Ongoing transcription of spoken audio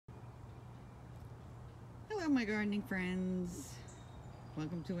Hello my gardening friends,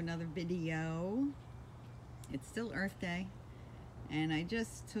 welcome to another video. It's still Earth Day and I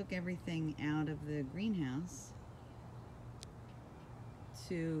just took everything out of the greenhouse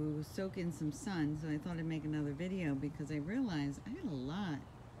to soak in some sun, so I thought I'd make another video because I realized I had a lot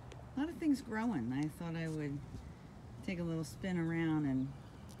of things growing. I thought I would take a little spin around and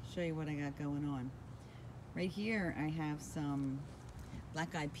show you what I got going on. Right here I have some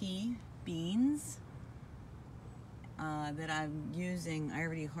black-eyed pea beans that I'm using. I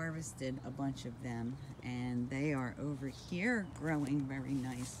already harvested a bunch of them and they are over here growing very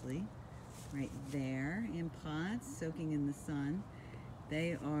nicely right there in pots soaking in the sun.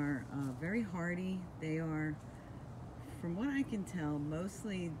 They are very hardy. They are, from what I can tell,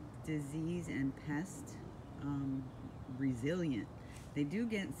 mostly disease and pest resilient. They do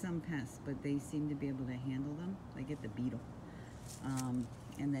get some pests, but they seem to be able to handle them. They get the beetle.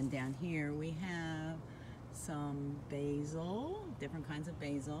 And then down here we have some basil, different kinds of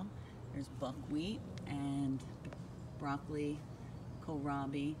basil. There's buckwheat and broccoli,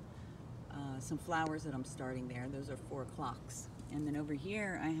 kohlrabi, some flowers that I'm starting there. Those are 4 o'clocks. And then over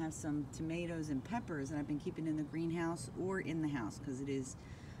here I have some tomatoes and peppers that I've been keeping in the greenhouse or in the house because it is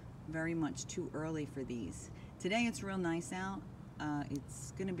very much too early for these. Today it's real nice out.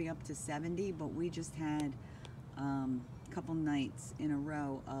 It's gonna be up to 70, but we just had a couple nights in a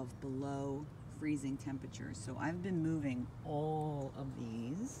row of below freezing temperatures. So I've been moving all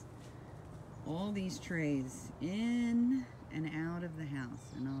these trays in and out of the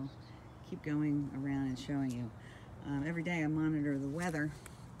house, and I'll keep going around and showing you. Every day I monitor the weather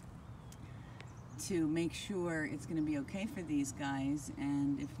to make sure it's going to be okay for these guys,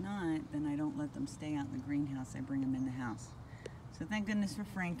 and if not, then I don't let them stay out in the greenhouse. I bring them in the house. So thank goodness for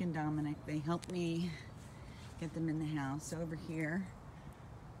Frank and Dominic. They helped me get them in the house. So over here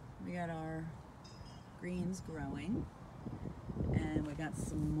we got our greens growing, and we got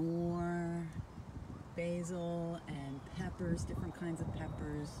some more basil and peppers, different kinds of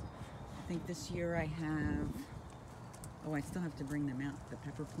peppers. I think this year I have, oh, I still have to bring them out, the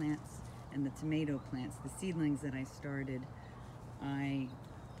pepper plants and the tomato plants, the seedlings that I started. I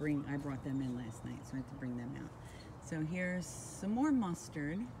brought them in last night, so I have to bring them out. So here's some more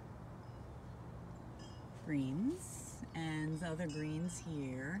mustard greens and other greens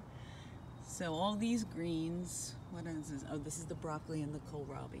here. So all these greens, what is this? Oh, this is the broccoli and the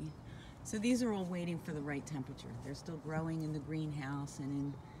kohlrabi. So these are all waiting for the right temperature. They're still growing in the greenhouse and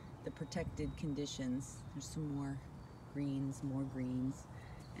in the protected conditions. There's some more greens,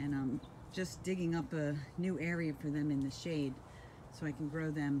 and I'm just digging up a new area for them in the shade so I can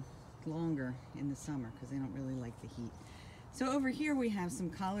grow them longer in the summer because they don't really like the heat. So over here we have some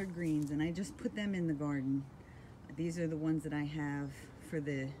collard greens, and I just put them in the garden. These are the ones that I have for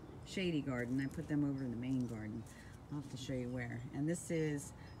the shady garden. I put them over in the main garden. I'll have to show you where. And this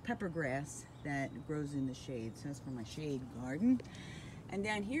is pepper grass that grows in the shade, so that's for my shade garden. And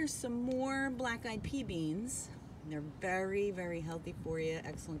down here's some more black-eyed pea beans. They're very, very healthy for you,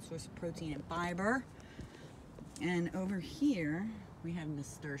 excellent source of protein and fiber. And over here we have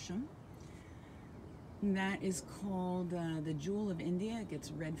nasturtium. That is called the Jewel of India. It gets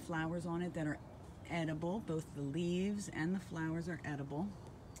red flowers on it that are edible. Both the leaves and the flowers are edible.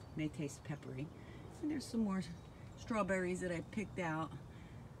 May taste peppery. And there's some more strawberries that I picked out,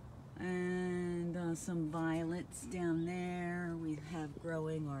 and some violets down there. We have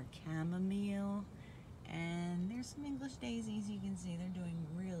growing our chamomile, and there's some English daisies. You can see they're doing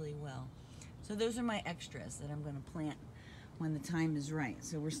really well. So those are my extras that I'm going to plant when the time is right.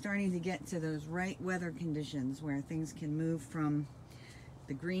 So we're starting to get to those right weather conditions where things can move from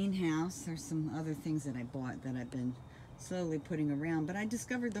the greenhouse. There's some other things that I bought that I've been slowly putting around, but I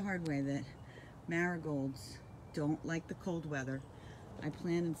discovered the hard way that marigolds don't like the cold weather. I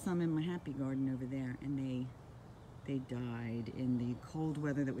planted some in my happy garden over there, and they died in the cold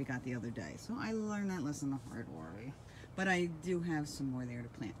weather that we got the other day. So I learned that lesson the hard way, but I do have some more there to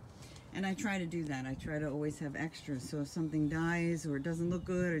plant. And I try to do that. I try to always have extras, so if something dies or it doesn't look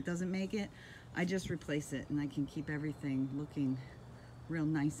good or it doesn't make it, I just replace it, and I can keep everything looking real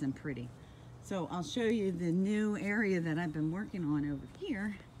nice and pretty. So I'll show you the new area that I've been working on over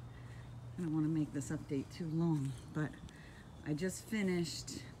here. I don't want to make this update too long, but I just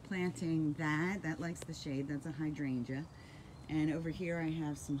finished planting that. That likes the shade. That's a hydrangea. And over here I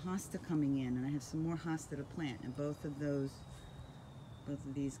have some hosta coming in, and I have some more hosta to plant. And both of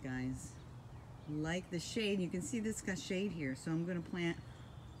these guys like the shade. You can see this got shade here. So I'm going to plant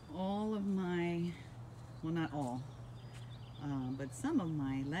all of my, well, not all, but some of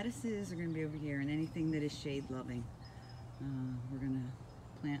my lettuces are going to be over here, and anything that is shade loving we're going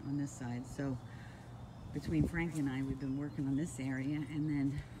to plant on this side. So between Frank and I, we've been working on this area, and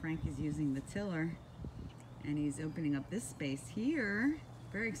then Frank is using the tiller and he's opening up this space here.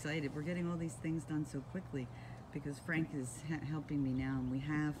 Very excited. We're getting all these things done so quickly because Frank is helping me now, and we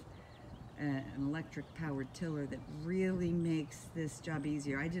have an electric powered tiller that really makes this job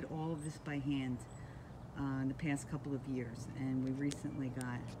easier. I did all of this by hand in the past couple of years, and we recently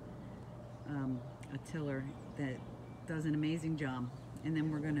got a tiller that does an amazing job. And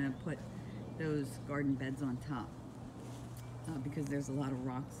then we're gonna put those garden beds on top because there's a lot of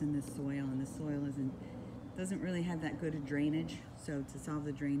rocks in this soil, and the soil doesn't really have that good a drainage. So to solve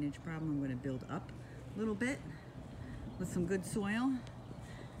the drainage problem, I'm going to build up a little bit with some good soil.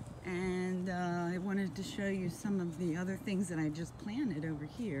 And I wanted to show you some of the other things that I just planted over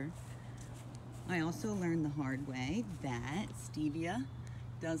here. I also learned the hard way that stevia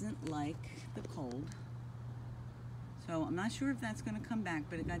doesn't like the cold. So I'm not sure if that's going to come back,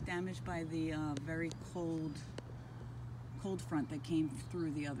 but it got damaged by the very cold front that came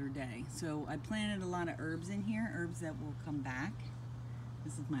through the other day. So I planted a lot of herbs in here, herbs that will come back.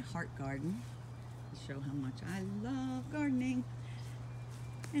 This is my heart garden to show how much I love gardening.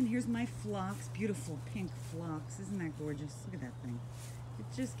 And here's my phlox, beautiful pink phlox. Isn't that gorgeous? Look at that thing. It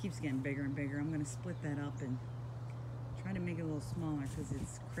just keeps getting bigger and bigger. I'm going to split that up and try to make it a little smaller because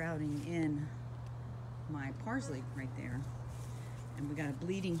it's crowding in my parsley right there. And we got a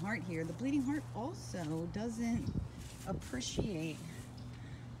bleeding heart here. The bleeding heart also doesn't appreciate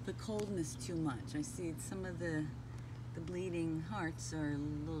the coldness too much. I see some of the bleeding hearts are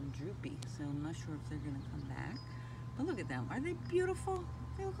a little droopy, so I'm not sure if they're going to come back. But look at them. Are they beautiful?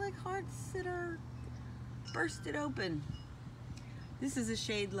 They look like hearts that are bursted open. This is a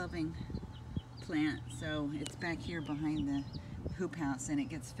shade-loving plant, so it's back here behind the hoop house, and it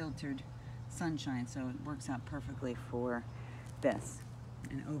gets filtered sunshine, so it works out perfectly for this.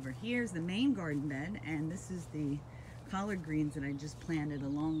 And over here's the main garden bed, and this is the collard greens that I just planted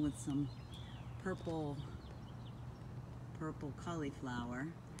along with some purple cauliflower.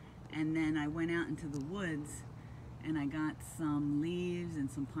 And then I went out into the woods and I got some leaves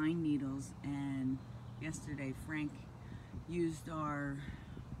and some pine needles, and yesterday Frank used our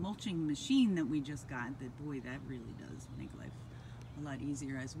mulching machine that we just got. That, boy, that really does make life a lot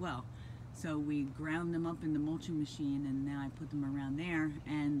easier as well. So we ground them up in the mulching machine, and now I put them around there,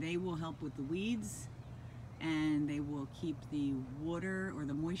 and they will help with the weeds, and they will keep the water or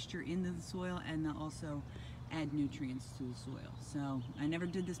the moisture into the soil, and they'll also add nutrients to the soil. So I never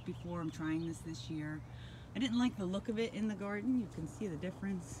did this before. I'm trying this year. I didn't like the look of it in the garden. You can see the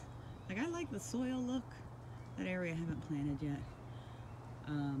difference. Like, I like the soil look. That area I haven't planted yet.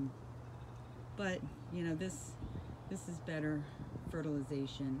 But you know, this is better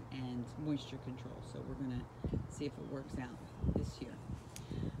fertilization and moisture control. So we're gonna see if it works out this year.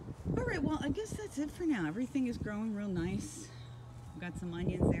 All right, well, I guess that's it for now. Everything is growing real nice. I've got some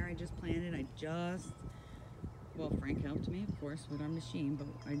onions there I just planted. Well, Frank helped me, of course, with our machine, but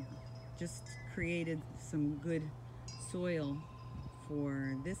I just created some good soil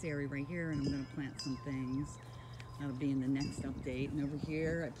for this area right here, and I'm gonna plant some things. That'll be in the next update. And over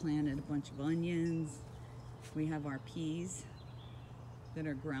here, I planted a bunch of onions. We have our peas that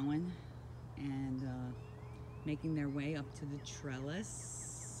are growing and making their way up to the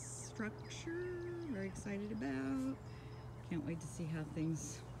trellis structure. Very excited about. Can't wait to see how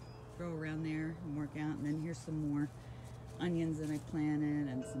things grow around there and work out. And then here's some more onions that I planted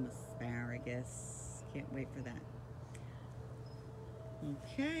and some asparagus. Can't wait for that.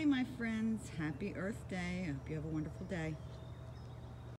 Okay, my friends, happy Earth Day. I hope you have a wonderful day.